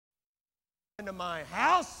into my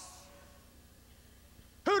house.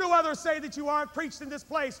 Who do others say that you are? I've preached in this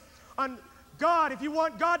place on God. If you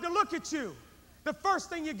want God to look at you, the first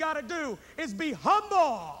thing you got to do is be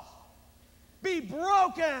humble. Be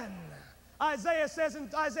broken. Isaiah says in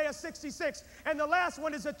Isaiah 66. And the last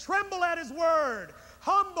one is to tremble at his word.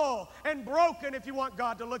 Humble and broken if you want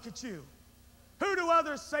God to look at you. Who do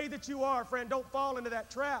others say that you are, friend? Don't fall into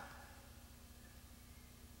that trap.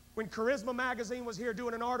 When Charisma magazine was here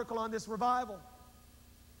doing an article on this revival,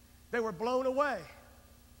 they were blown away.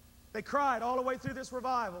 They cried all the way through this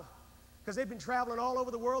revival because they'd been traveling all over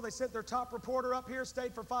the world. They sent their top reporter up here,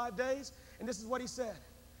 stayed for 5 days, and this is what he said.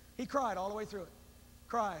 He cried all the way through it.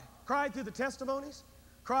 Cried. Cried through the testimonies,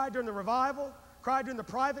 cried during the revival, cried during the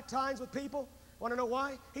private times with people. Want to know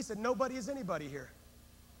why? He said, nobody is anybody here.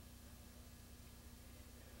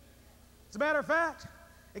 As a matter of fact,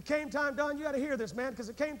 it came time, Don, you got to hear this, man, because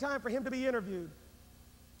it came time for him to be interviewed.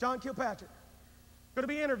 John Kilpatrick. Going to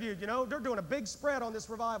be interviewed, you know. They're doing a big spread on this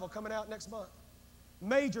revival coming out next month.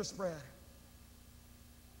 Major spread.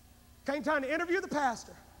 Came time to interview the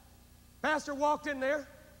pastor. Pastor walked in there.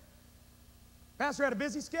 Pastor had a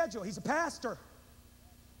busy schedule. He's a pastor.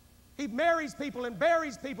 He marries people and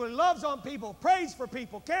buries people. He loves on people, prays for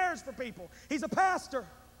people, cares for people. He's a pastor.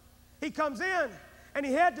 He comes in, and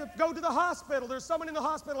he had to go to the hospital. There's someone in the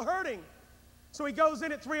hospital hurting. So he goes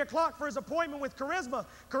in at 3 o'clock for his appointment with Charisma.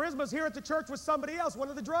 Charisma's here at the church with somebody else, one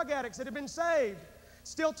of the drug addicts that had been saved,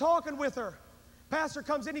 still talking with her. Pastor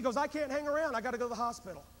comes in, he goes, I can't hang around. I got to go to the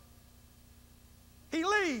hospital. He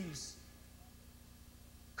leaves.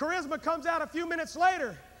 Charisma comes out a few minutes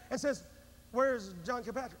later and says, where's John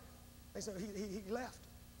Kilpatrick? They said, he left.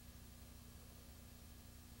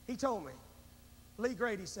 He told me, Lee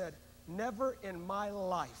Grady said, never in my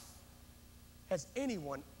life has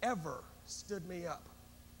anyone ever stood me up.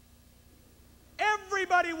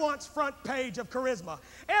 Everybody wants front page of Charisma.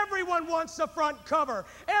 Everyone wants the front cover.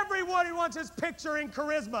 Everybody wants his picture in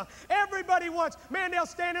Charisma. Everybody wants, man, they'll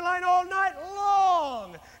stand in line all night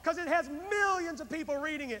long because it has millions of people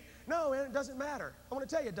reading it. No, man, it doesn't matter. I want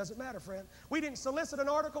to tell you, it doesn't matter, friend. We didn't solicit an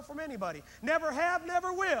article from anybody. Never have,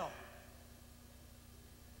 never will.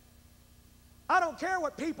 I don't care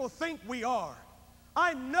what people think we are.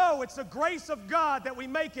 I know it's the grace of God that we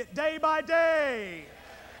make it day by day.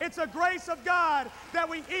 It's the grace of God that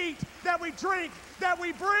we eat, that we drink, that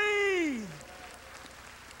we breathe.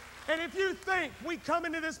 And if you think we come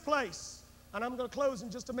into this place, and I'm going to close in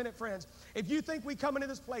just a minute, friends. If you think we come into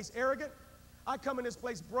this place arrogant, I come in this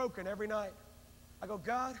place broken every night. I go,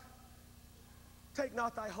 God, take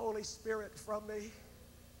not thy Holy Spirit from me.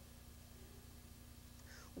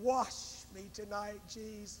 Wash me tonight,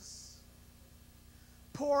 Jesus.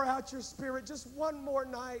 Pour out your Spirit just one more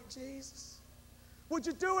night, Jesus. Would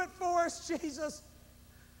you do it for us, Jesus?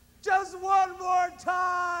 Just one more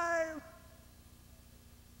time.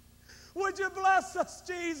 Would you bless us,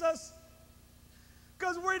 Jesus?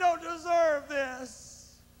 Because we don't deserve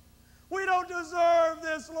this. We don't deserve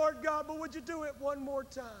this, Lord God, but would you do it one more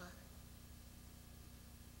time?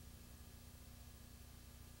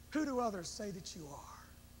 Who do others say that you are?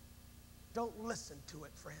 Don't listen to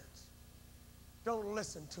it, friends. Don't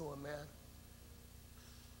listen to them, man.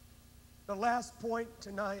 The last point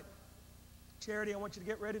tonight, Charity, I want you to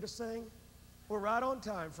get ready to sing. We're right on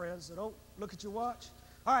time, friends, so don't look at your watch.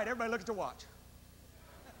 All right, everybody look at your watch.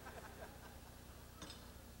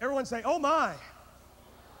 Everyone say, oh my.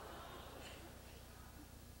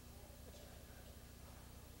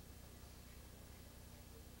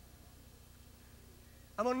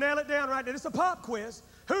 I'm going to nail it down right now. This is a pop quiz.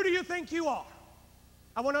 Who do you think you are?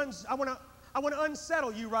 I want to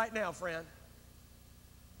unsettle you right now, friend.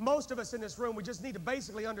 Most of us in this room, we just need to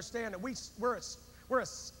basically understand that we're a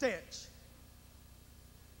stench.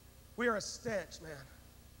 We are a stench, man.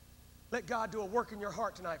 Let God do a work in your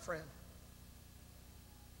heart tonight, friend.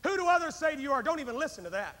 Who do others say to you are? Don't even listen to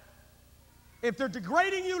that. If they're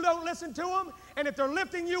degrading you, don't listen to them. And if they're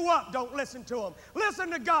lifting you up, don't listen to them. Listen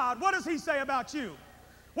to God. What does he say about you?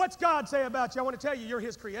 What's God say about you? I want to tell you, you're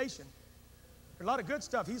his creation. There's a lot of good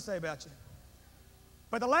stuff he say about you.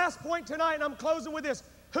 But the last point tonight, and I'm closing with this,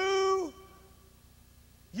 who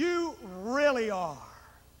you really are.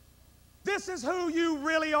 This is who you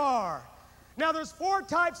really are. Now, there's 4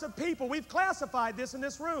 types of people. We've classified this in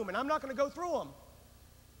this room, and I'm not going to go through them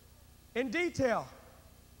in detail.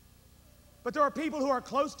 But there are people who are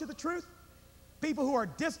close to the truth, people who are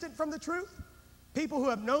distant from the truth, people who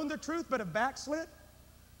have known the truth but have backslid,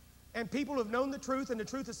 and people who have known the truth and the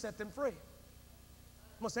truth has set them free.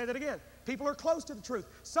 I'm going to say that again. People are close to the truth.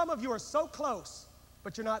 Some of you are so close,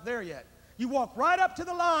 but you're not there yet. You walk right up to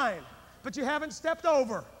the line, but you haven't stepped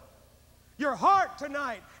over. Your heart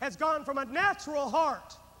tonight has gone from a natural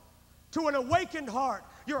heart to an awakened heart.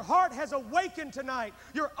 Your heart has awakened tonight.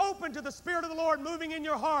 You're open to the Spirit of the Lord moving in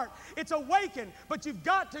your heart. It's awakened, but you've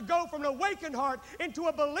got to go from an awakened heart into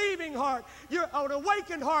a believing heart. An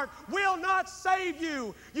awakened heart will not save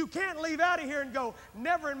you. You can't leave out of here and go,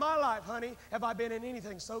 never in my life, honey, have I been in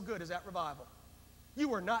anything so good as that revival.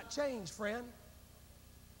 You are not changed, friend.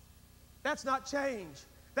 That's not change.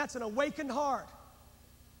 That's an awakened heart.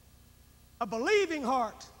 A believing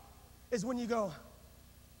heart is when you go,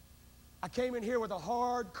 I came in here with a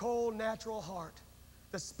hard, cold, natural heart.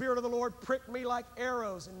 The Spirit of the Lord pricked me like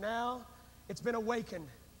arrows, and now it's been awakened.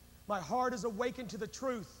 My heart is awakened to the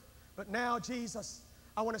truth. But now, Jesus,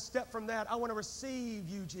 I want to step from that. I want to receive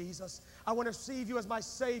you, Jesus. I want to receive you as my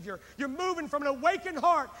Savior. You're moving from an awakened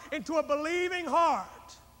heart into a believing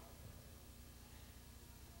heart.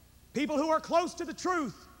 People who are close to the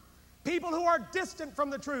truth. People who are distant from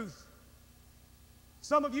the truth.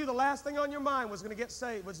 Some of you, the last thing on your mind was to get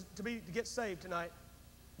saved tonight.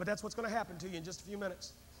 But that's what's going to happen to you in just a few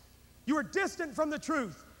minutes. You are distant from the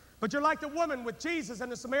truth, but you're like the woman with Jesus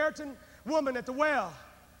and the Samaritan woman at the well.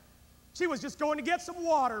 She was just going to get some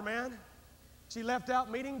water, man. She left out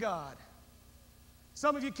meeting God.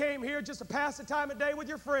 Some of you came here just to pass the time of day with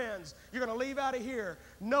your friends. You're going to leave out of here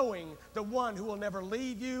knowing the one who will never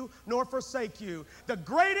leave you nor forsake you. The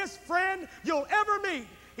greatest friend you'll ever meet.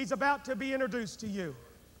 He's about to be introduced to you.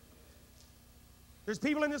 There's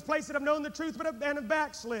people in this place that have known the truth but have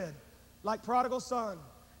backslid, like prodigal son.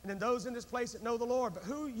 And then those in this place that know the Lord. But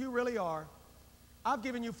who you really are, I've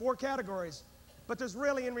given you 4 categories, but there's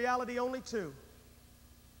really in reality only 2.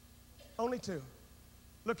 Only 2.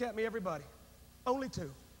 Look at me, everybody. Only 2.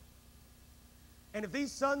 And if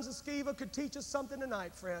these sons of Sceva could teach us something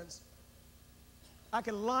tonight, friends, I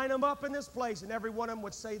could line them up in this place and every one of them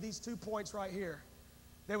would say these 2 points right here.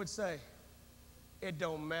 They would say, it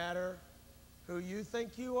don't matter who you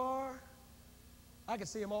think you are. I could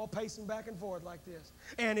see them all pacing back and forth like this.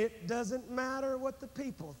 And it doesn't matter what the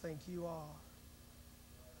people think you are.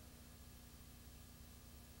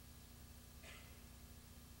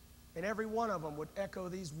 And every one of them would echo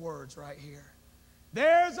these words right here.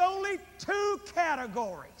 There's only 2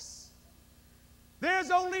 categories.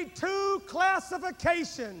 There's only 2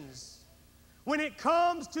 classifications when it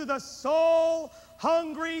comes to the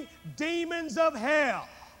soul-hungry demons of hell.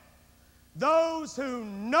 Those who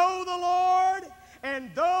know the Lord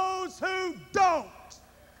and those who don't.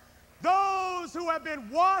 Those who have been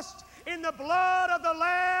washed in the blood of the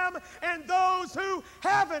Lamb and those who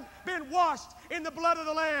haven't been washed in the blood of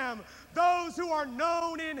the Lamb. Those who are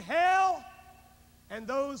known in hell and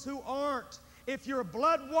those who aren't. If you're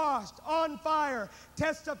blood-washed, on fire,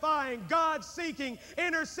 testifying, God-seeking,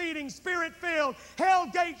 interceding, Spirit-filled,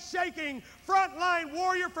 hell-gate-shaking, frontline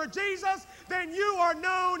warrior for Jesus, then you are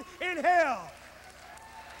known in hell.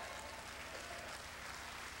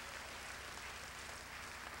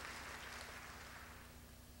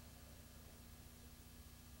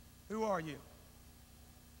 Who are you?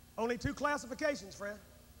 Only 2 classifications, friend.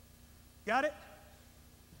 Got it?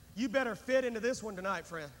 You better fit into this one tonight,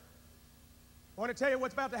 friend. I want to tell you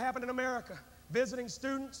what's about to happen in America. Visiting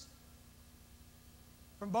students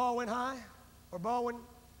from Baldwin High, or Baldwin,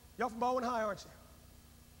 y'all from Baldwin High, aren't you?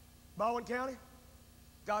 Baldwin County?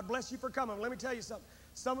 God bless you for coming. Let me tell you something.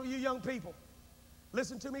 Some of you young people,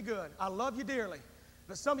 listen to me good. I love you dearly.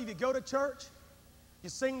 But some of you go to church, you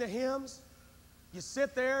sing the hymns, you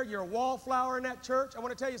sit there, you're a wallflower in that church. I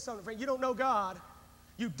want to tell you something, friend. You don't know God.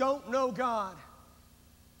 You don't know God.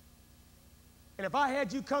 And if I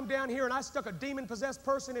had you come down here and I stuck a demon-possessed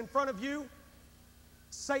person in front of you,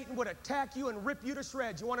 Satan would attack you and rip you to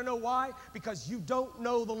shreds. You want to know why? Because you don't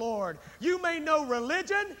know the Lord. You may know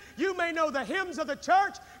religion. You may know the hymns of the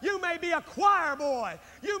church. You may be a choir boy.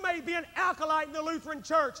 You may be an acolyte in the Lutheran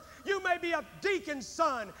church. You may be a deacon's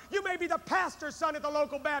son. You may be the pastor's son at the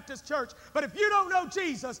local Baptist church. But if you don't know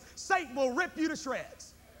Jesus, Satan will rip you to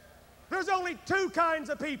shreds. There's only 2 kinds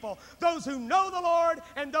of people, those who know the Lord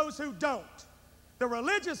and those who don't. The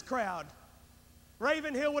religious crowd,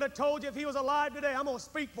 Ravenhill would have told you if he was alive today, I'm going to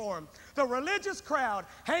speak for him. The religious crowd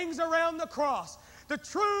hangs around the cross. The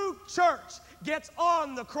true church gets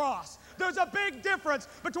on the cross. There's a big difference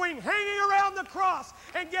between hanging around the cross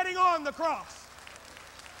and getting on the cross.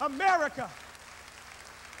 America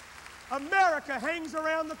hangs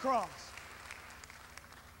around the cross.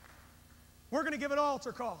 We're going to give an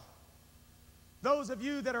altar call. Those of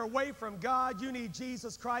you that are away from God, you need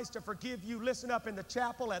Jesus Christ to forgive you. Listen up in the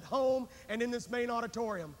chapel, at home, and in this main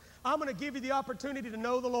auditorium. I'm going to give you the opportunity to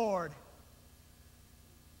know the Lord.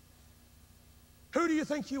 Who do you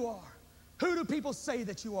think you are? Who do people say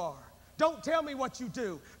that you are? Don't tell me what you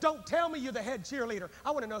do. Don't tell me you're the head cheerleader.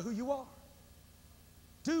 I want to know who you are.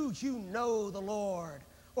 Do you know the Lord,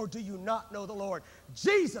 or do you not know the Lord?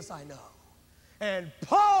 Jesus I know, and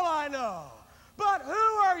Paul I know, but who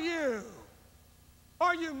are you?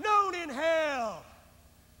 Are you known in hell?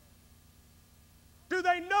 Do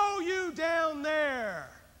they know you down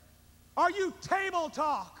there? Are you table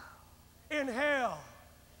talk in hell?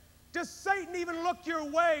 Does Satan even look your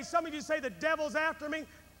way? Some of you say the devil's after me.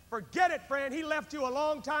 Forget it, friend. He left you a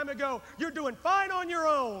long time ago. You're doing fine on your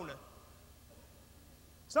own.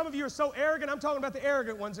 Some of you are so arrogant. I'm talking about the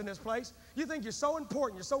arrogant ones in this place. You think you're so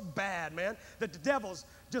important, you're so bad, man, that the devil's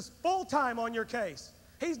just full-time on your case.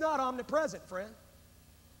 He's not omnipresent, friend.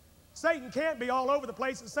 Satan can't be all over the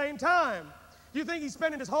place at the same time. You think he's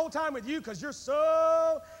spending his whole time with you because you're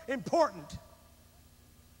so important.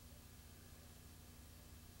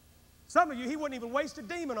 Some of you, he wouldn't even waste a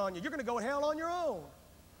demon on you. You're going to go to hell on your own.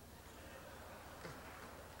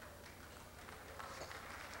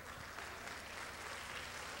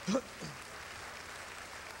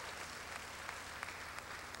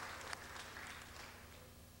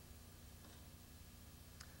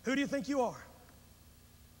 Who do you think you are?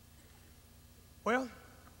 Well,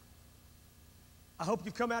 I hope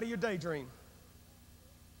you've come out of your daydream.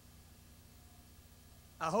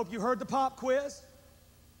 I hope you heard the pop quiz.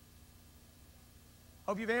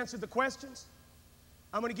 Hope you've answered the questions.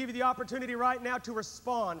 I'm going to give you the opportunity right now to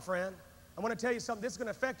respond, friend. I want to tell you something. This is going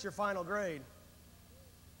to affect your final grade.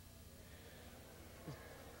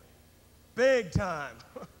 Big time.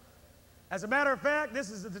 As a matter of fact, this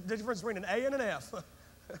is the difference between an A and an F.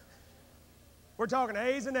 We're talking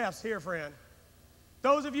A's and F's here, friend.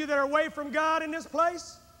 Those of you that are away from God in this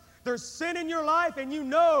place, there's sin in your life, and you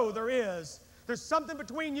know there is. There's something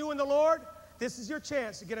between you and the Lord. This is your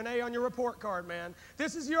chance to get an A on your report card, man.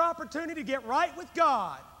 This is your opportunity to get right with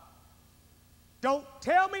God. Don't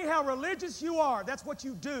tell me how religious you are. That's what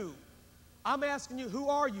you do. I'm asking you, who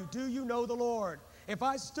are you? Do you know the Lord? If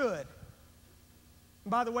I stood, and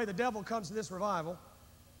by the way, the devil comes to this revival.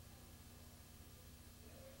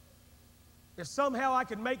 If somehow I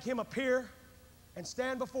could make him appear and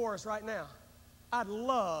stand before us right now, I'd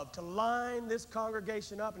love to line this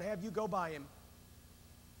congregation up and have you go by him.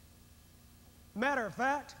 Matter of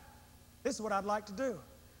fact, this is what I'd like to do.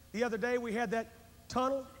 The other day we had that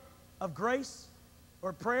tunnel of grace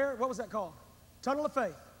or prayer. What was that called? Tunnel of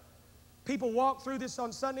faith. People walk through this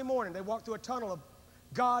on Sunday morning. They walk through a tunnel of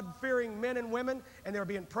God-fearing men and women, and they're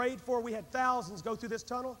being prayed for. We had thousands go through this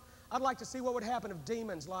tunnel. I'd like to see what would happen if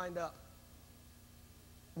demons lined up.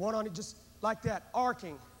 One on it just like that,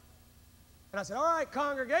 arcing. And I said, all right,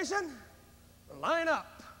 congregation, line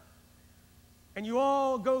up. And you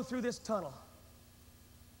all go through this tunnel.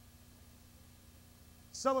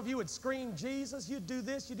 Some of you would scream, Jesus, you do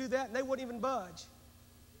this, you do that, and they wouldn't even budge.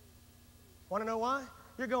 Want to know why?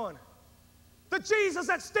 You're going, the Jesus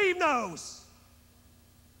that Steve knows.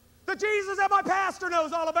 The Jesus that my pastor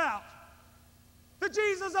knows all about. The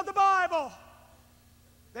Jesus of the Bible.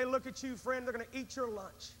 They look at you, friend, they're going to eat your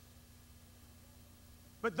lunch.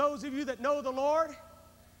 But those of you that know the Lord,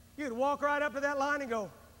 you can walk right up to that line and go,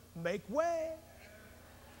 make way.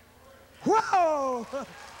 Whoa!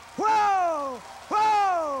 Whoa!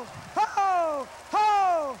 Whoa! Ho!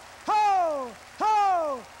 Ho! Ho!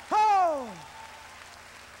 Ho! Ho!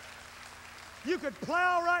 You could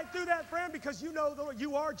plow right through that, friend, because you know the Lord.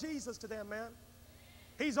 You are Jesus to them, man.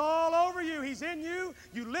 He's all over you. He's in you.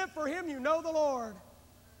 You live for him. You know the Lord.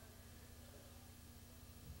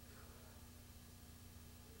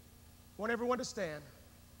 I want everyone to stand.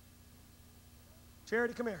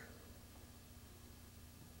 Charity, come here.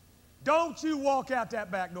 Don't you walk out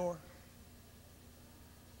that back door.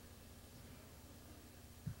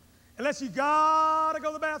 Unless you gotta go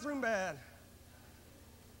to the bathroom bad.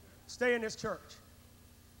 Stay in this church.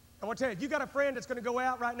 I want to tell you, if you got a friend that's going to go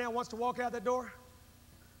out right now, wants to walk out that door,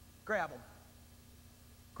 grab them.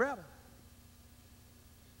 Grab them.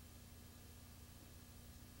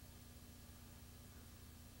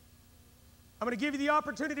 I'm going to give you the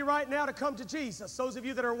opportunity right now to come to Jesus, those of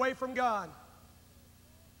you that are away from God.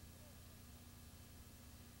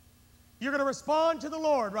 You're going to respond to the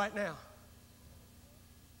Lord right now.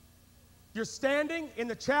 You're standing in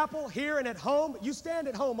the chapel here and at home. You stand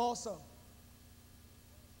at home also.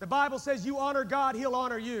 The Bible says you honor God, he'll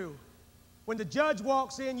honor you. When the judge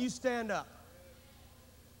walks in, you stand up.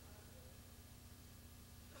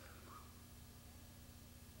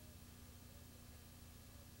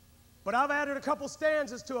 But I've added a couple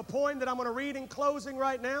stanzas to a poem that I'm going to read in closing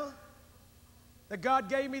right now. that God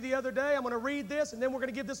gave me the other day. I'm going to read this, and then we're going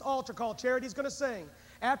to give this altar call. Charity's going to sing.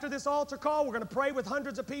 After this altar call, we're going to pray with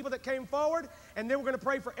hundreds of people that came forward, and then we're going to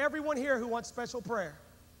pray for everyone here who wants special prayer.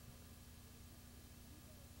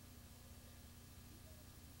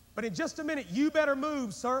 But in just a minute, you better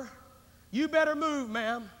move, sir. You better move,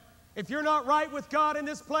 ma'am. If you're not right with God in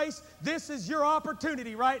this place, this is your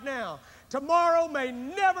opportunity right now. Tomorrow may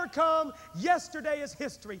never come. Yesterday is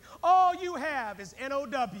history. All you have is NOW.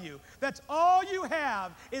 That's all you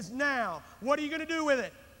have is now. What are you going to do with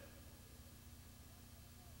it?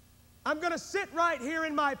 I'm going to sit right here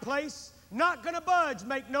in my place, not going to budge,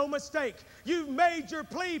 make no mistake. You've made your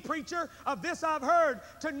plea, preacher. Of this I've heard.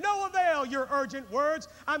 To no avail your urgent words.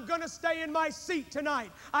 I'm going to stay in my seat tonight.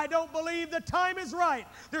 I don't believe the time is right.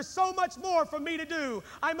 There's so much more for me to do.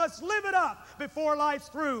 I must live it up before life's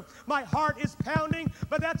through. My heart is pounding,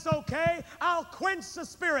 but that's okay. I'll quench the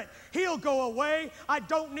spirit. He'll go away. I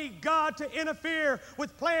don't need God to interfere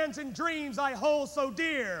with plans and dreams I hold so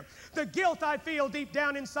dear. The guilt I feel deep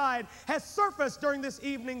down inside has surfaced during this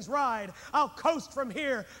evening's ride. I'll coast from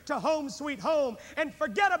here to home sweet home and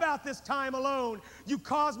forget about this time alone. You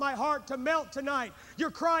cause my heart to melt tonight. Your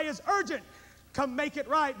cry is urgent. Come make it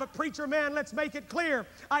right. But preacher man, let's make it clear.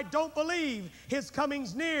 I don't believe his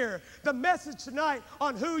coming's near. The message tonight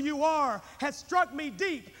on who you are has struck me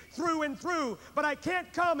deep through and through. But I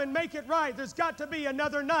can't come and make it right. There's got to be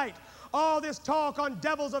another night. All this talk on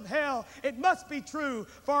devils of hell, it must be true.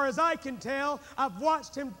 Far as I can tell, I've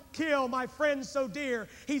watched him kill my friend so dear.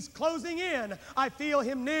 He's closing in. I feel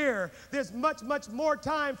him near. There's much, much more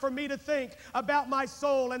time for me to think about my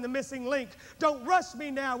soul and the missing link. Don't rush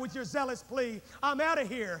me now with your zealous plea. I'm out of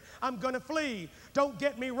here. I'm going to flee. Don't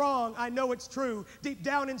get me wrong. I know it's true. Deep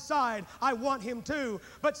down inside, I want him too.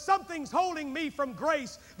 But something's holding me from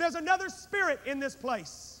grace. There's another spirit in this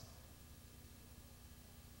place.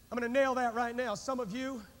 I'm going to nail that right now. Some of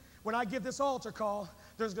you, when I give this altar call,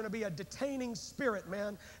 there's going to be a detaining spirit,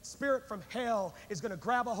 man. Spirit from hell is going to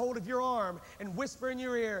grab a hold of your arm and whisper in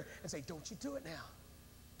your ear and say, don't you do it now.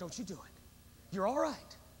 Don't you do it. You're all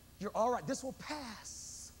right. You're all right. This will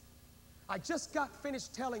pass. I just got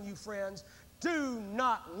finished telling you, friends, do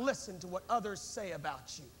not listen to what others say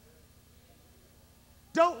about you.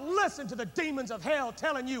 Don't listen to the demons of hell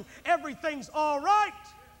telling you everything's all right.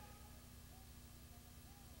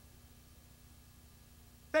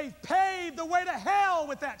 They've paved the way to hell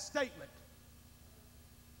with that statement.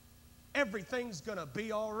 Everything's going to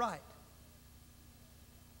be all right.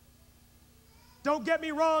 Don't get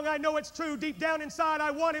me wrong, I know it's true. Deep down inside,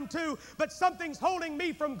 I want him to, but something's holding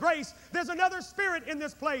me from grace. There's another spirit in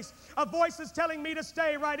this place. A voice is telling me to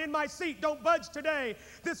stay right in my seat. Don't budge today.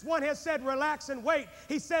 This one has said, relax and wait.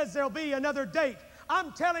 He says there'll be another date.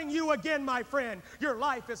 I'm telling you again, my friend, your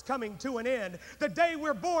life is coming to an end. The day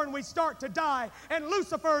we're born, we start to die, and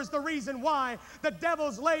Lucifer's the reason why. The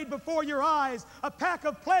devil's laid before your eyes, a pack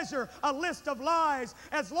of pleasure, a list of lies.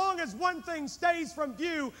 As long as one thing stays from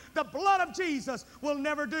view, the blood of Jesus will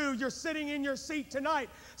never do. You're sitting in your seat tonight.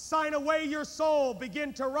 Sign away your soul,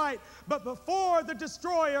 begin to write. But before the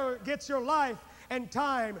destroyer gets your life and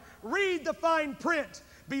time, read the fine print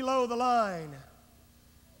below the line.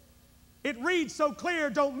 It reads so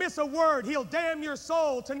clear, don't miss a word. He'll damn your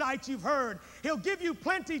soul tonight, you've heard. He'll give you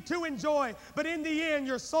plenty to enjoy, but in the end,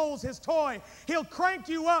 your soul's his toy. He'll crank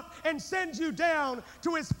you up and send you down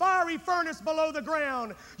to his fiery furnace below the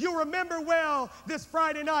ground. You'll remember well this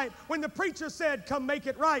Friday night when the preacher said, come make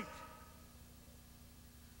it right.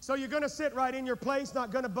 So you're going to sit right in your place,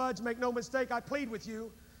 not going to budge, make no mistake. I plead with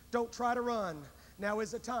you, don't try to run. Now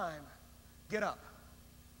is the time. Get up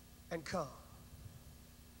and come.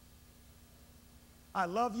 I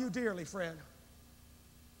love you dearly, friend,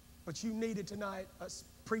 but you needed tonight a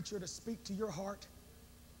preacher to speak to your heart.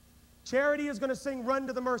 Charity is going to sing Run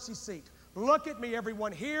to the Mercy Seat. Look at me,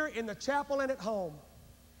 everyone, here in the chapel and at home.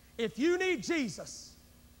 If you need Jesus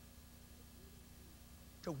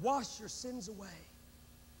to wash your sins away,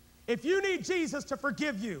 if you need Jesus to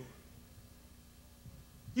forgive you,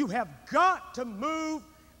 you have got to move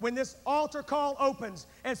when this altar call opens.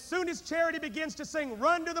 As soon as Charity begins to sing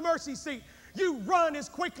Run to the Mercy Seat, you run as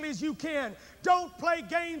quickly as you can. Don't play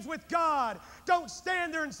games with God. Don't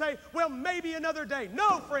stand there and say, well, maybe another day.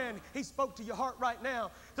 No, friend, he spoke to your heart right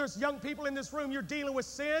now. There's young people in this room, you're dealing with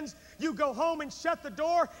sins. You go home and shut the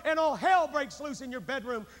door, and all hell breaks loose in your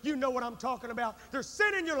bedroom. You know what I'm talking about. There's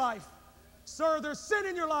sin in your life. Sir, there's sin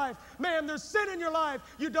in your life. Ma'am, there's sin in your life.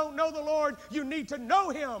 You don't know the Lord. You need to know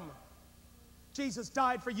him. Jesus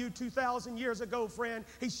died for you 2,000 years ago, friend.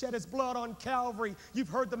 He shed his blood on Calvary. You've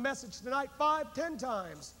heard the message tonight 5, 10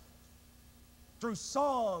 times through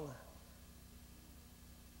song,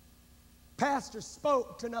 Pastor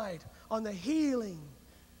spoke tonight on the healing.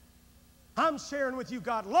 I'm sharing with you,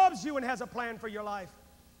 God loves you and has a plan for your life.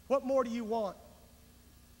 What more do you want?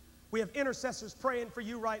 We have intercessors praying for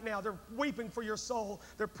you right now. They're weeping for your soul.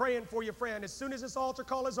 They're praying for you, friend. As soon as this altar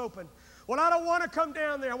call is open, well, I don't want to come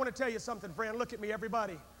down there. I want to tell you something, friend. Look at me,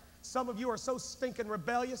 everybody. Some of you are so stinking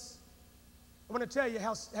rebellious. I want to tell you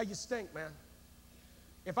how you stink, man.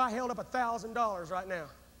 If I held up $1,000 right now,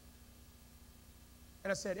 and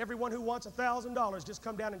I said, everyone who wants $1,000, just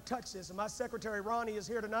come down and touch this. And my secretary, Ronnie, is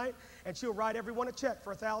here tonight, and she'll write everyone a check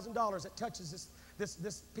for $1,000 that touches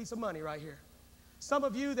this piece of money right here. Some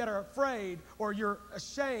of you that are afraid, or you're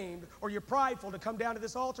ashamed, or you're prideful to come down to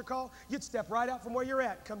this altar call, you'd step right out from where you're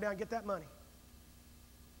at and come down and get that money.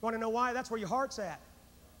 You want to know why? That's where your heart's at.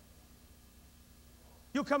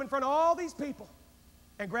 You'll come in front of all these people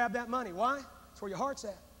and grab that money. Why? That's where your heart's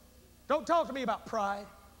at. Don't talk to me about pride.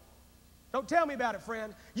 Don't tell me about it,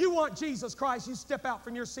 friend. You want Jesus Christ, you step out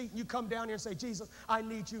from your seat and you come down here and say, Jesus, I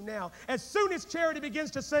need you now. As soon as Charity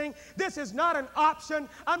begins to sing, this is not an option.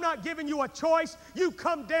 I'm not giving you a choice. You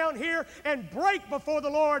come down here and break before the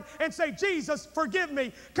Lord and say, Jesus, forgive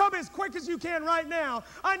me. Come as quick as you can right now.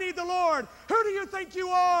 I need the Lord. Who do you think you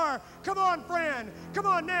are? Come on, friend. Come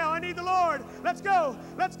on now. I need the Lord. Let's go.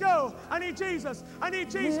 Let's go. I need Jesus. I need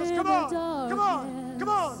Jesus. Come on. Come on. Come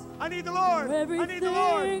on. I need the Lord. I need the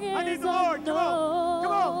Lord. I need the Lord. Come on.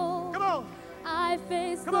 Come on. Come on. I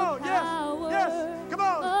face come on. the power yes. Come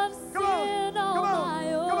on. of come on. sin Come on on.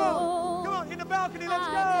 my own. Come on. Come on. In the balcony. Let's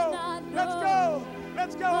go. Let's go.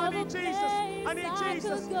 Let's go. I need Jesus. I need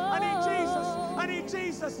Jesus. I need Jesus. I need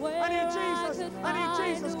Jesus. I need Jesus. I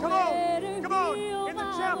need Jesus. Come on. Come on. In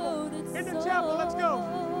the chapel. In the chapel. Let's go.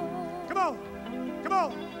 Come on. Come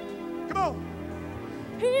on. Come on.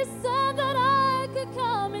 He said that I could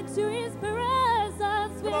come into His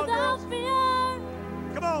presence without fear.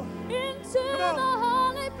 Come on. Into the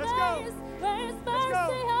holy place where His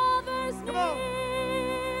mercy hovers near. Come on.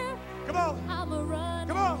 Come on. I'm a running.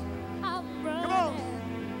 Come on. I'm running. Come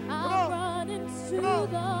on. I'm running to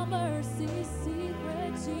the mercy seat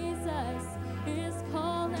where Jesus is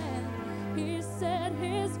calling. He said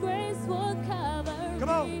His grace will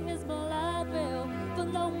cover me. His blood will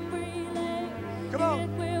flow freely. Come on. It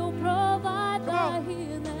will provide the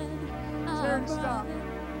healing. Turn, stop.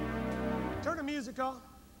 Turn the music off.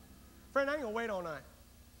 Friend, I ain't going to wait all night.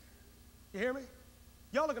 You hear me?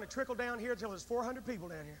 Y'all are going to trickle down here until there's 400 people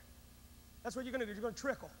down here. That's what you're going to do. You're going to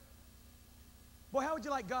trickle. Boy, how would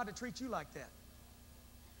you like God to treat you like that?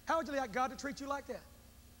 How would you like God to treat you like that?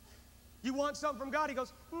 You want something from God, He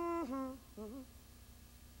goes,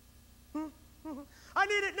 I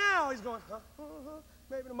need it now. He's going,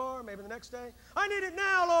 maybe tomorrow, maybe the next day. I need it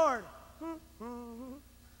now, Lord.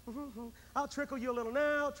 I'll trickle you a little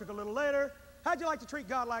now, trickle a little later. How'd you like to treat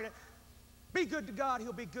God like that? Be good to God,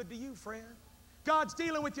 He'll be good to you, friend. God's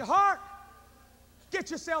dealing with your heart.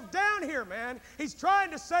 Get yourself down here, man. He's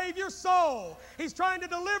trying to save your soul. He's trying to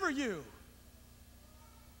deliver you.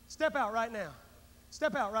 Step out right now.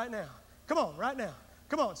 Step out right now. Come on, right now.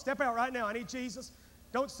 Come on, step out right now. I need Jesus.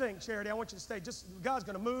 Don't sing, Charity. I want you to stay. God's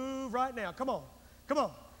going to move right now. Come on. Come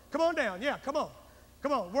on. Come on down. Yeah, come on.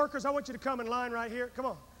 Come on. Workers, I want you to come in line right here. Come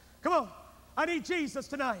on. Come on. I need Jesus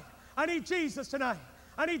tonight. I need Jesus tonight.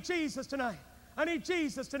 I need Jesus tonight. I need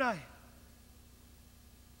Jesus tonight.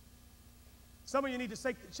 Some of you need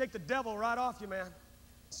to shake the devil right off you, man.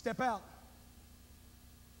 Step out.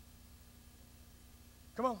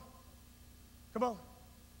 Come on. Come on.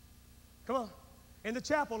 Come on. In the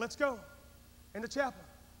chapel, let's go. In the chapel.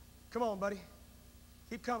 Come on, buddy.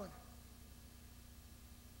 Keep coming.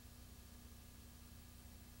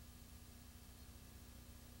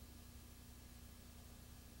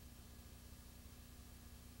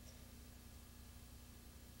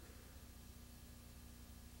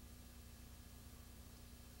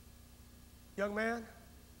 Young man,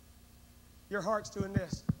 your heart's doing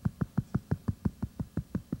this.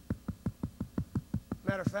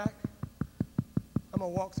 Matter of fact, I'm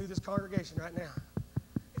going to walk through this congregation right now.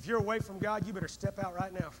 If you're away from God, you better step out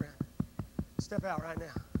right now, friend. Step out right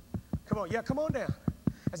now. Come on. Yeah, come on down.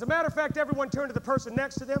 As a matter of fact, everyone turn to the person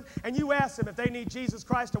next to them, and you ask them if they need Jesus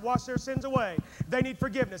Christ to wash their sins away. If they need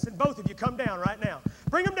forgiveness. And both of you come down right now.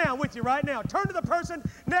 Bring them down with you right now. Turn to the person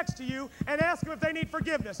next to you and ask them if they need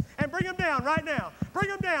forgiveness. And bring them down right now. Bring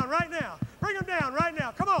them down right now. Bring them down right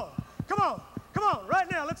now. Come on. Come on. Come on. Right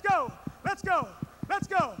now. Let's go. Let's go. Let's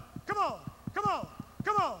go. Come on. Come on.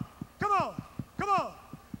 Come on. Come on. Come on.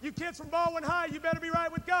 You kids from Baldwin High, you better be right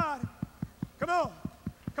with God. Come on.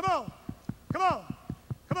 Come on. Come on.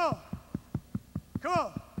 Come on. Come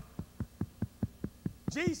on.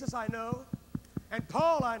 Jesus I know, and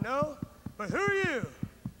Paul I know, But who are you?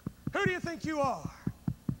 Who do you think you are?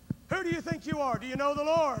 Who do you think you are? Do you know the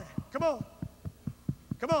Lord? Come on.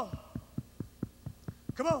 Come on.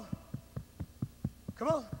 Come on. Come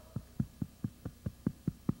on.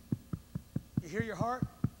 You hear your heart?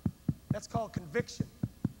 That's called conviction.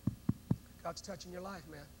 God's touching your life,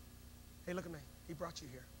 man. Hey, look at me. He brought you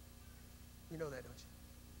here. You know that, don't you?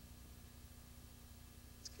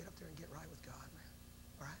 Let's get up there and get right with God,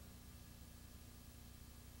 man. All right?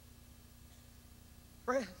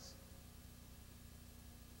 Friends.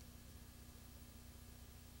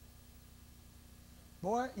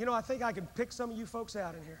 Boy, you know, I think I can pick some of you folks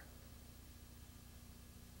out in here.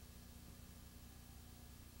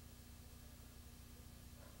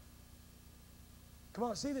 Come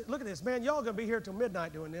on, see, look at this, man. Y'all going to be here till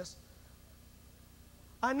midnight doing this.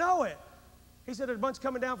 I know it. He said there's a bunch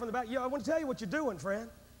coming down from the back. Yeah, I want to tell you what you're doing, friend.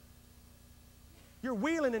 You're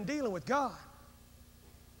wheeling and dealing with God.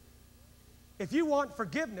 If you want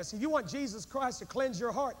forgiveness, if you want Jesus Christ to cleanse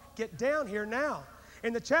your heart, get down here now.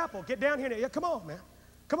 In the chapel, get down here now. Yeah, come on, man.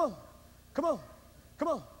 Come on. Come on. Come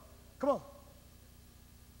on. Come on.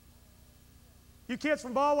 You kids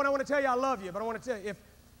from Baldwin, I want to tell you I love you, but I want to tell you,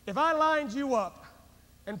 if I lined you up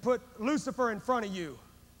and put Lucifer in front of you,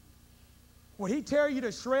 would he tear you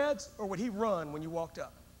to shreds or would he run when you walked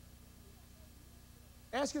up?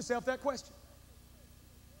 Ask yourself that question.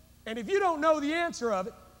 And if you don't know the answer of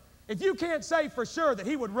it, if you can't say for sure that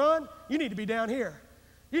he would run, you need to be down here.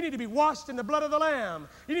 You need to be washed in the blood of the Lamb.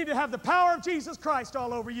 You need to have the power of Jesus Christ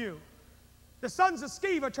all over you. The sons of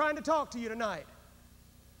Steve are trying to talk to you tonight.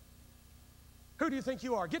 Who do you think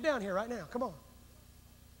you are? Get down here right now. Come on.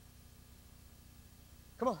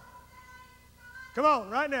 Come on. Come on,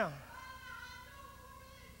 right now.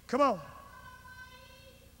 Come on.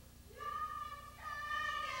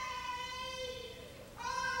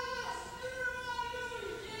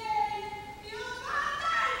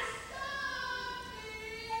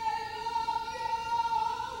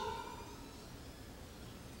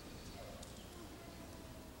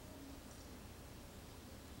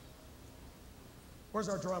 Where's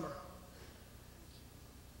our drummer?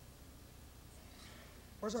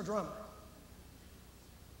 Where's our drummer?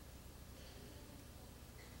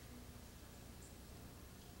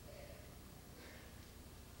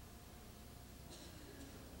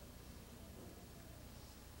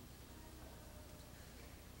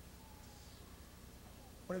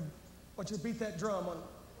 I want you to beat that drum on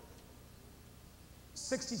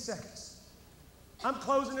 60 seconds. I'm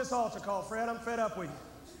closing this altar call, Fred. I'm fed up with you.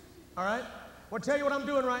 All right? I want to tell you what I'm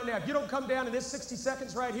doing right now. If you don't come down in this 60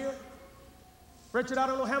 seconds right here, Richard, I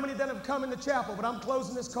don't know how many that have come in the chapel, but I'm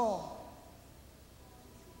closing this call.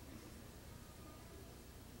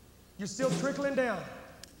 You're still trickling down.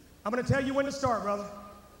 I'm going to tell you when to start, brother.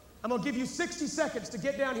 I'm going to give you 60 seconds to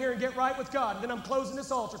get down here and get right with God, and then I'm closing this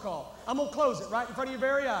altar call. I'm going to close it right in front of your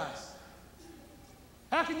very eyes.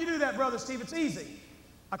 How can you do that, Brother Steve? It's easy.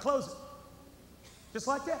 I close it. Just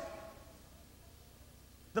like that.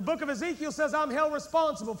 The book of Ezekiel says, I'm held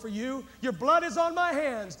responsible for you. Your blood is on my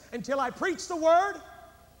hands until I preach the word,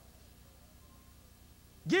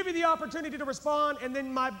 give you the opportunity to respond, and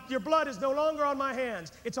then your blood is no longer on my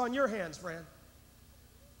hands. It's on your hands, friend.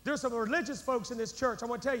 There's some religious folks in this church. I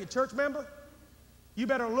want to tell you, church member, you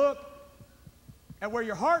better look at where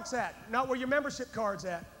your heart's at, not where your membership card's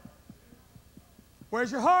at.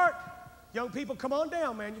 Where's your heart? Young people, come on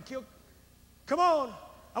down, man. Come on.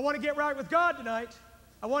 I want to get right with God tonight.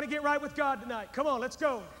 I want to get right with God tonight. Come on, let's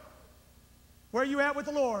go. Where are you at with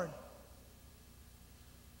the Lord?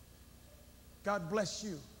 God bless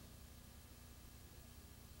you.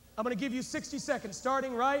 I'm going to give you 60 seconds,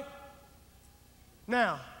 starting right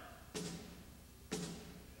now.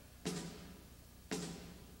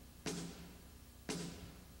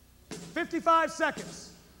 55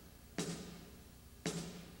 seconds.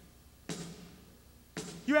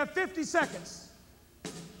 You have 50 seconds.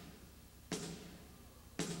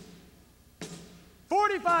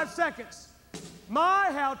 45 seconds.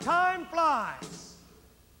 My, how time flies.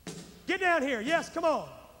 Get down here. Yes, come on.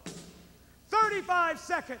 35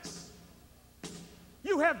 seconds.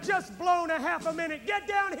 You have just blown a half a minute. Get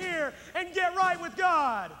down here and get right with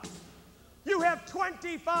God. You have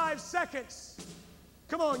 25 seconds.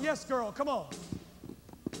 Come on, yes, girl, come on.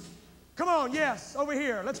 Come on, yes, over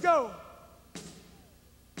here. Let's go.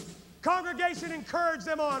 Congregation, encourage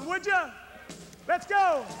them on, would you? Let's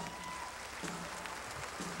go.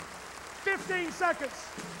 15 seconds.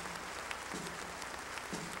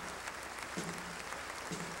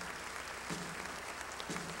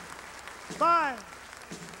 5,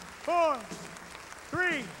 4,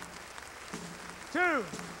 3, 2,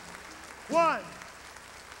 1.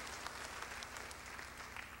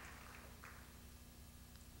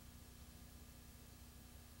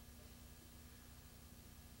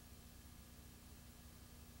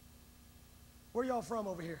 Where y'all from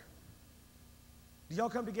over here? Do y'all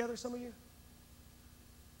come together, some of you?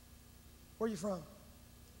 Where you from?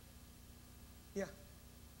 Yeah.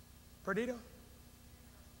 Perdido?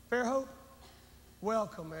 Fairhope?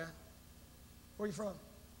 Welcome, man. Where you from?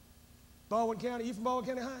 Baldwin County? You from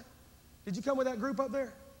Baldwin County High? Did you come with that group up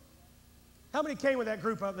there? How many came with that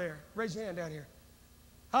group up there? Raise your hand down here.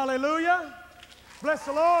 Hallelujah. Bless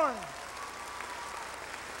the Lord.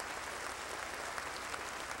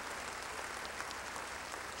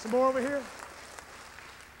 Some more over here.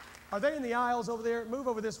 Are they in the aisles over there? Move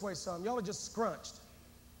over this way some. Y'all are just scrunched.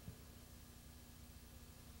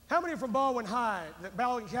 How many are from Baldwin High,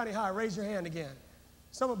 Baldwin County High? Raise your hand again.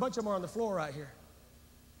 A bunch of them are on the floor right here.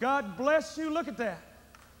 God bless you. Look at that.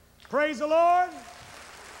 Praise the Lord.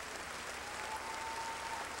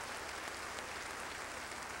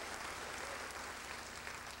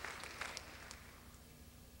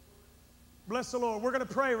 Bless the Lord. We're going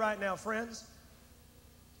to pray right now, friends.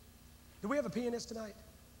 Do we have a pianist tonight?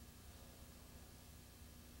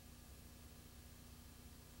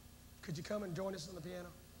 Could you come and join us on the piano?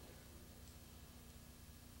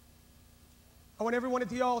 I want everyone at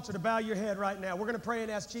the altar to bow your head right now. We're going to pray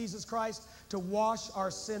and ask Jesus Christ to wash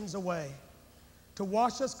our sins away, to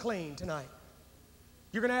wash us clean tonight.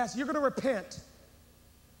 You're going to repent.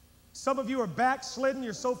 Some of you are backslidden.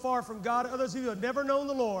 You're so far from God. Others of you have never known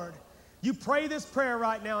the Lord. You pray this prayer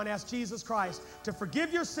right now and ask Jesus Christ to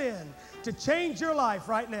forgive your sin, to change your life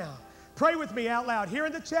right now. Pray with me out loud here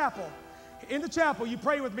in the chapel. In the chapel, you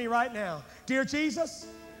pray with me right now. Dear Jesus,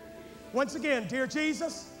 once again, dear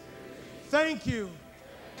Jesus, thank you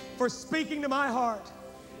for speaking to my heart.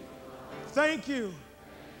 Thank you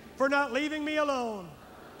for not leaving me alone.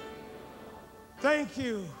 Thank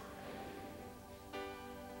you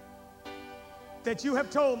that you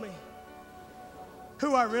have told me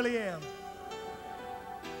who I really am.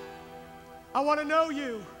 I want to know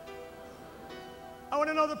you. I want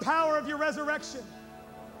to know the power of your resurrection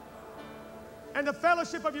and the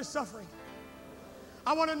fellowship of your suffering.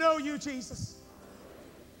 I want to know you, Jesus.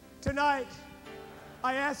 Tonight,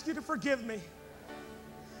 I ask you to forgive me.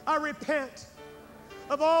 I repent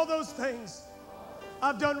of all those things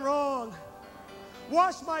I've done wrong.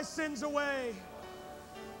 Wash my sins away.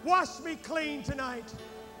 Wash me clean tonight.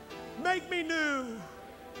 Make me new.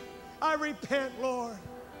 I repent, Lord.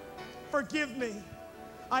 Forgive me.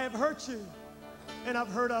 I have hurt you and I've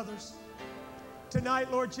hurt others.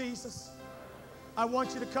 Tonight, Lord Jesus, I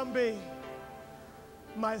want you to come be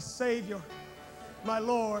my Savior, my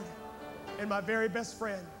Lord, and my very best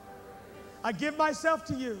friend. I give myself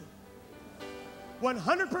to you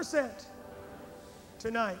 100%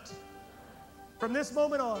 tonight. From this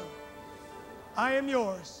moment on, I am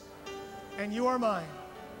yours and you are mine.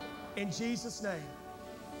 In Jesus' name,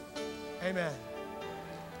 amen.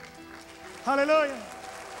 Hallelujah.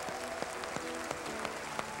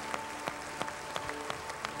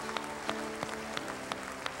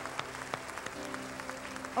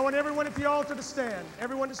 I want everyone at the altar to stand.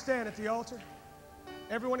 Everyone to stand at the altar.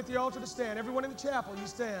 Everyone at the altar to stand. Everyone in the chapel, you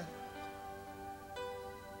stand.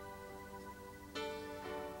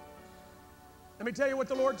 Let me tell you what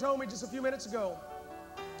the Lord told me just a few minutes ago.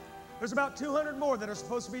 There's about 200 more that are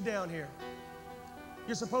supposed to be down here.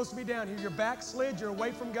 You're supposed to be down here. You're backslid. You're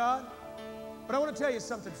away from God. But I want to tell you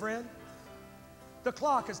something, friend. The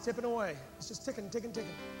clock is tipping away. It's just ticking, ticking, ticking.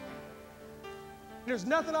 There's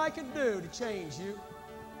nothing I can do to change you.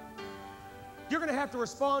 You're going to have to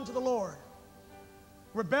respond to the Lord.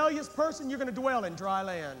 Rebellious person, you're going to dwell in dry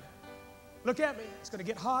land. Look at me. It's going to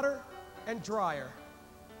get hotter and drier.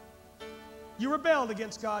 You rebelled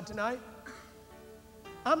against God tonight.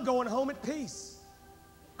 I'm going home at peace.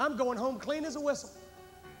 I'm going home clean as a whistle.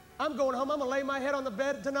 I'm going home. I'm going to lay my head on the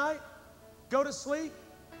bed tonight, go to sleep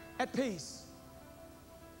at peace.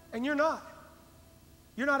 And you're not.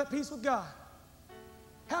 You're not at peace with God.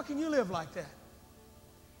 How can you live like that?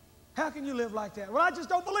 How can you live like that? Well, I just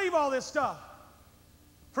don't believe all this stuff.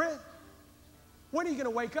 Friend, when are you going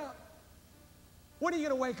to wake up? When are you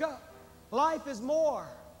going to wake up? Life is more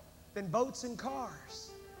than boats and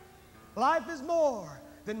cars. Life is more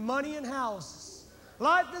than money and houses.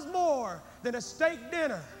 Life is more than a steak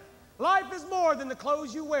dinner. Life is more than the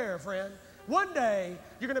clothes you wear, friend. One day,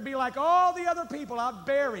 you're going to be like all the other people I've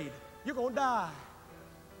buried. You're going to die.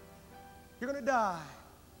 You're going to die.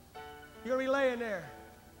 You're going to be laying there.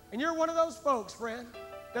 And you're one of those folks, friend,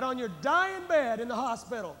 that on your dying bed in the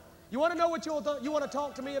hospital, you want to know what you want to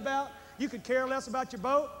talk to me about? You could care less about your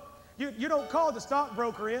boat. You don't call the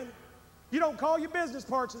stockbroker in. You don't call your business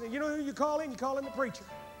partner in. You know who you call in? You call in the preacher.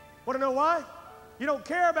 Want to know why? You don't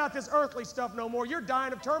care about this earthly stuff no more. You're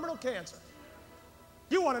dying of terminal cancer.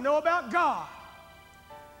 You want to know about God.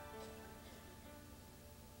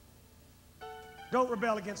 Don't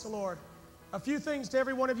rebel against the Lord. A few things to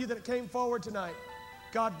every one of you that came forward tonight.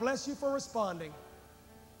 God bless you for responding.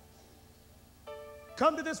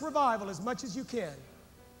 Come to this revival as much as you can.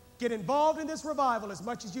 Get involved in this revival as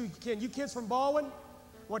much as you can. You kids from Baldwin, I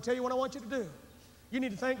want to tell you what I want you to do. You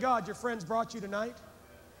need to thank God your friends brought you tonight.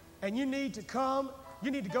 And you need to come,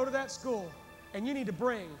 you need to go to that school, and you need to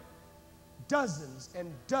bring dozens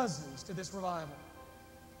and dozens to this revival.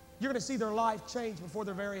 You're going to see their life change before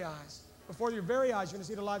their very eyes. Before your very eyes, you're going to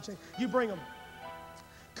see their life change. You bring them.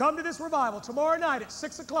 Come to this revival tomorrow night at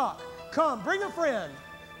 6 o'clock. Come, bring a friend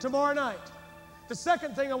tomorrow night. The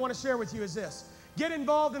second thing I want to share with you is this. Get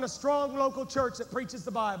involved in a strong local church that preaches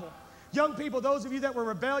the Bible. Young people, those of you that were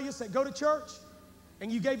rebellious, that go to church,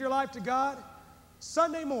 and you gave your life to God,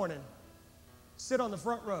 Sunday morning, sit on the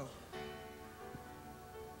front row.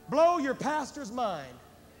 Blow your pastor's mind.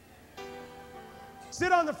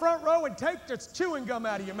 Sit on the front row and take the chewing gum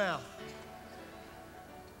out of your mouth.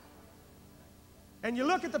 And you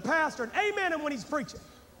look at the pastor and amen him when he's preaching.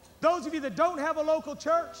 Those of you that don't have a local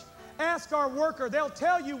church, ask our worker. They'll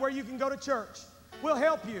tell you where you can go to church. We'll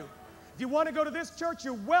help you. If you want to go to this church,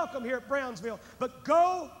 you're welcome here at Brownsville. But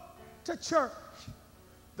go to church.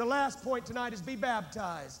 The last point tonight is be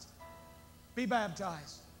baptized. Be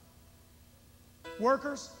baptized.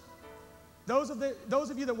 Workers, those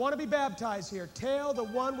of you that want to be baptized here, tell the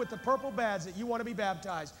one with the purple badge that you want to be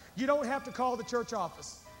baptized. You don't have to call the church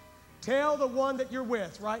office. Tell the one that you're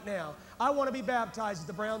with right now, I want to be baptized at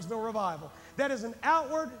the Brownsville Revival. That is an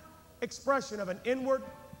outward expression of an inward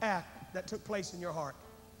act that took place in your heart.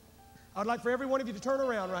 I'd like for every one of you to turn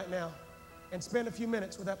around right now and spend a few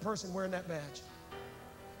minutes with that person wearing that badge.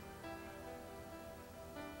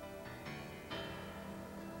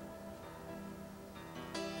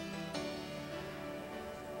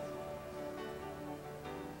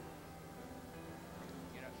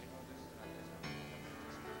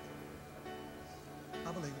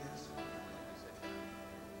 I believe it is.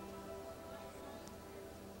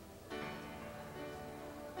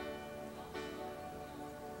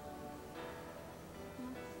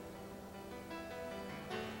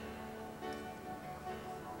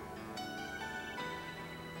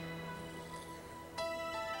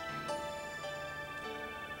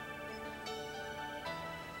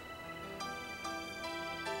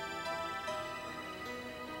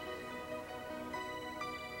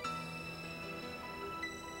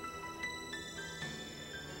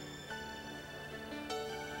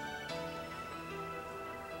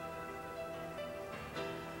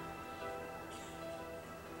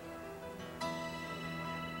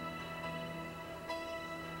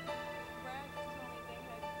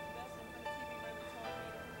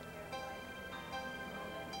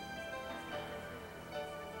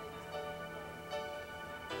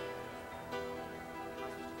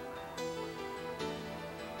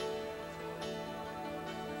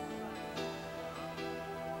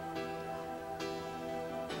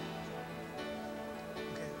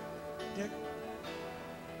 Dick?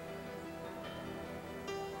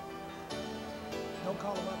 Don't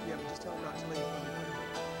call him up yet, but just tell him not to leave.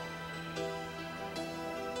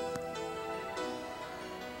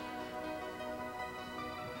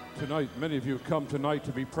 Tonight, many of you have come tonight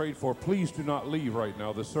to be prayed for. Please do not leave right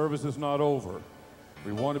now. The service is not over.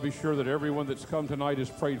 We want to be sure that everyone that's come tonight is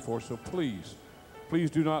prayed for, so please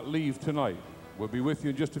do not leave tonight. We'll be with you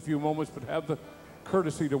in just a few moments, but have the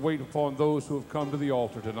courtesy to wait upon those who have come to the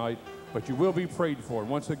altar tonight. But you will be prayed for.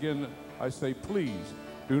 And once again, I say, please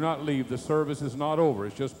do not leave. The service is not over.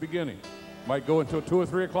 It's just beginning. Might go until 2 or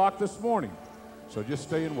 3 o'clock this morning. So just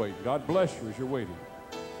stay and wait. God bless you as you're waiting.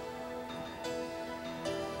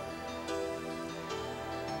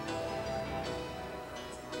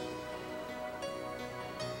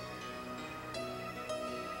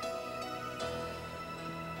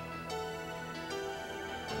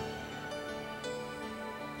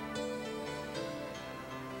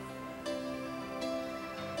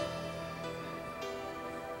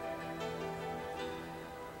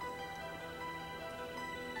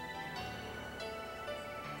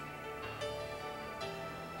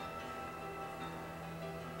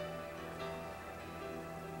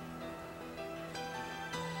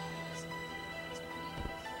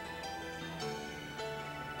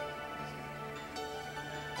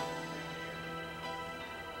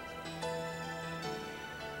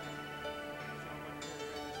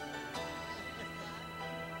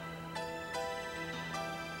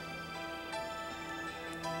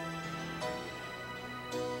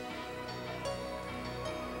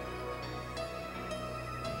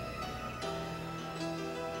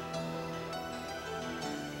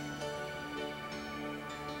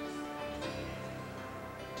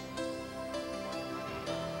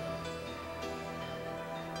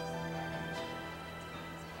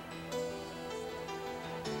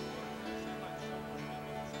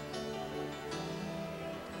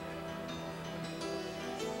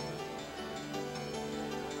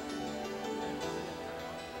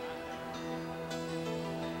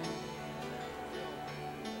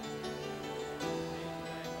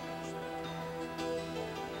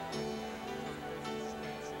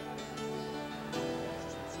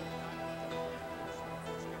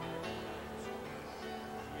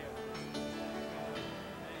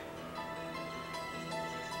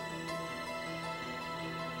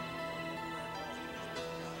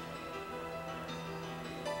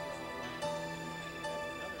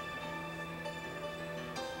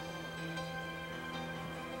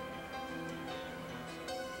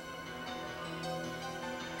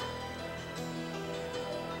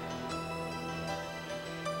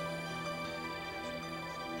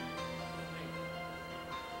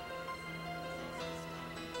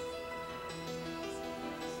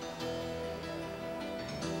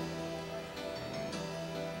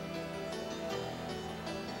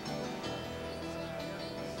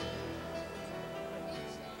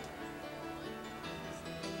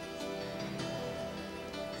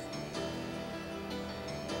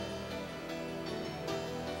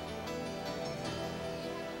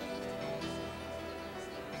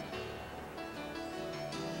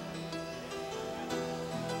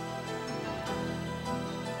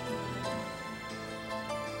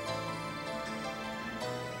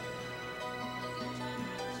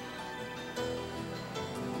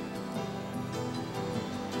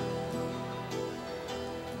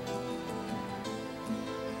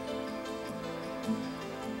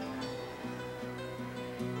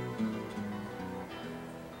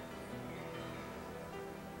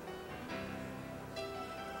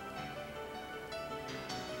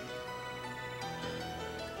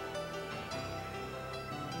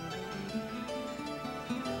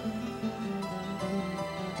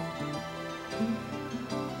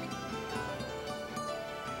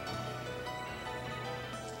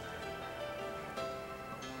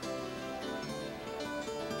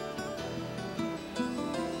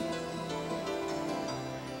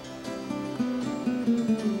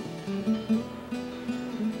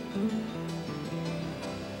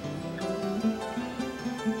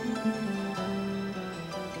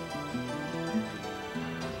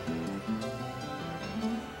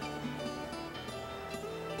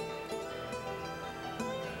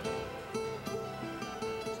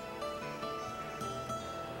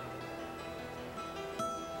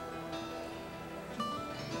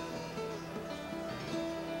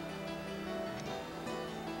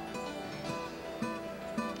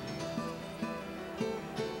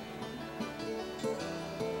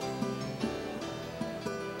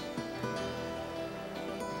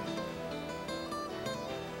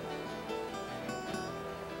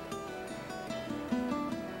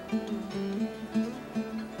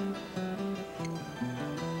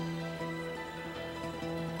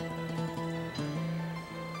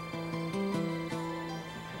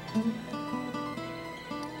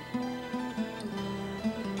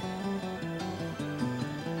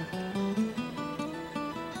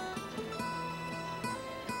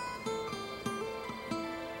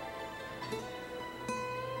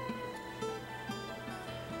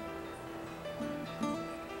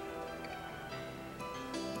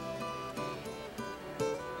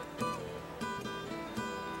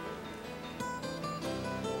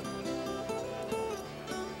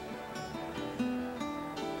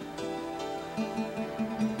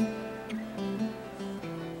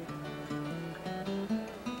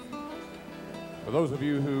 For those of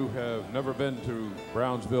you who have never been to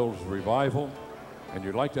Brownsville's revival and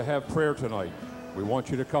you'd like to have prayer tonight, we want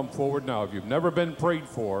you to come forward now. If you've never been prayed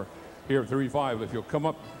for here at the revival, if you'll come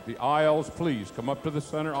up the aisles, please come up to the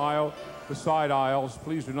center aisle, the side aisles.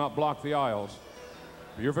 Please do not block the aisles.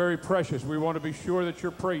 You're very precious. We want to be sure that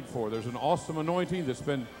you're prayed for. There's an awesome anointing that's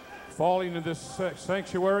been falling in this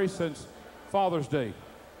sanctuary since Father's Day,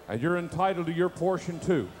 and you're entitled to your portion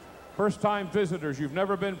too. First-time visitors, you've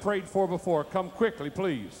never been prayed for before, come quickly,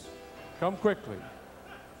 please. Come quickly.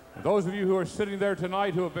 And those of you who are sitting there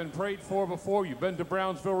tonight who have been prayed for before, you've been to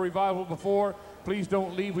Brownsville Revival before, please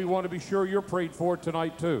don't leave. We want to be sure you're prayed for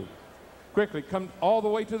tonight too. Quickly, come all the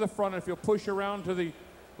way to the front. If you'll push around to the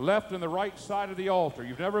left and the right side of the altar.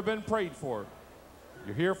 You've never been prayed for.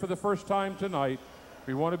 You're here for the first time tonight.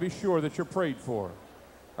 We want to be sure that you're prayed for.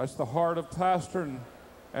 That's the heart of Pastor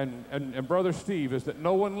and Brother Steve, is that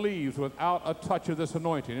no one leaves without a touch of this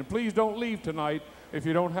anointing. And please don't leave tonight if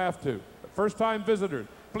you don't have to. First-time visitors,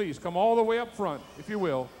 please come all the way up front, if you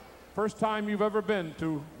will. First time you've ever been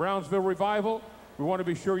to Brownsville Revival, we want to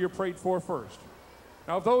be sure you're prayed for first.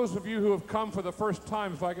 Now, those of you who have come for the first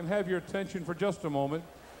time, if I can have your attention for just a moment,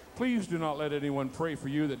 please do not let anyone pray for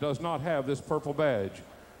you that does not have this purple badge.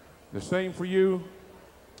 The same for you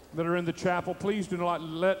that are in the chapel. Please do not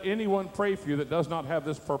let anyone pray for you that does not have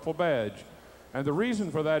this purple badge. And the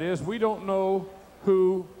reason for that is we don't know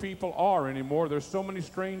who people are anymore. There's so many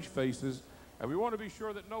strange faces, and we want to be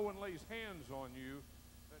sure that no one lays hands on you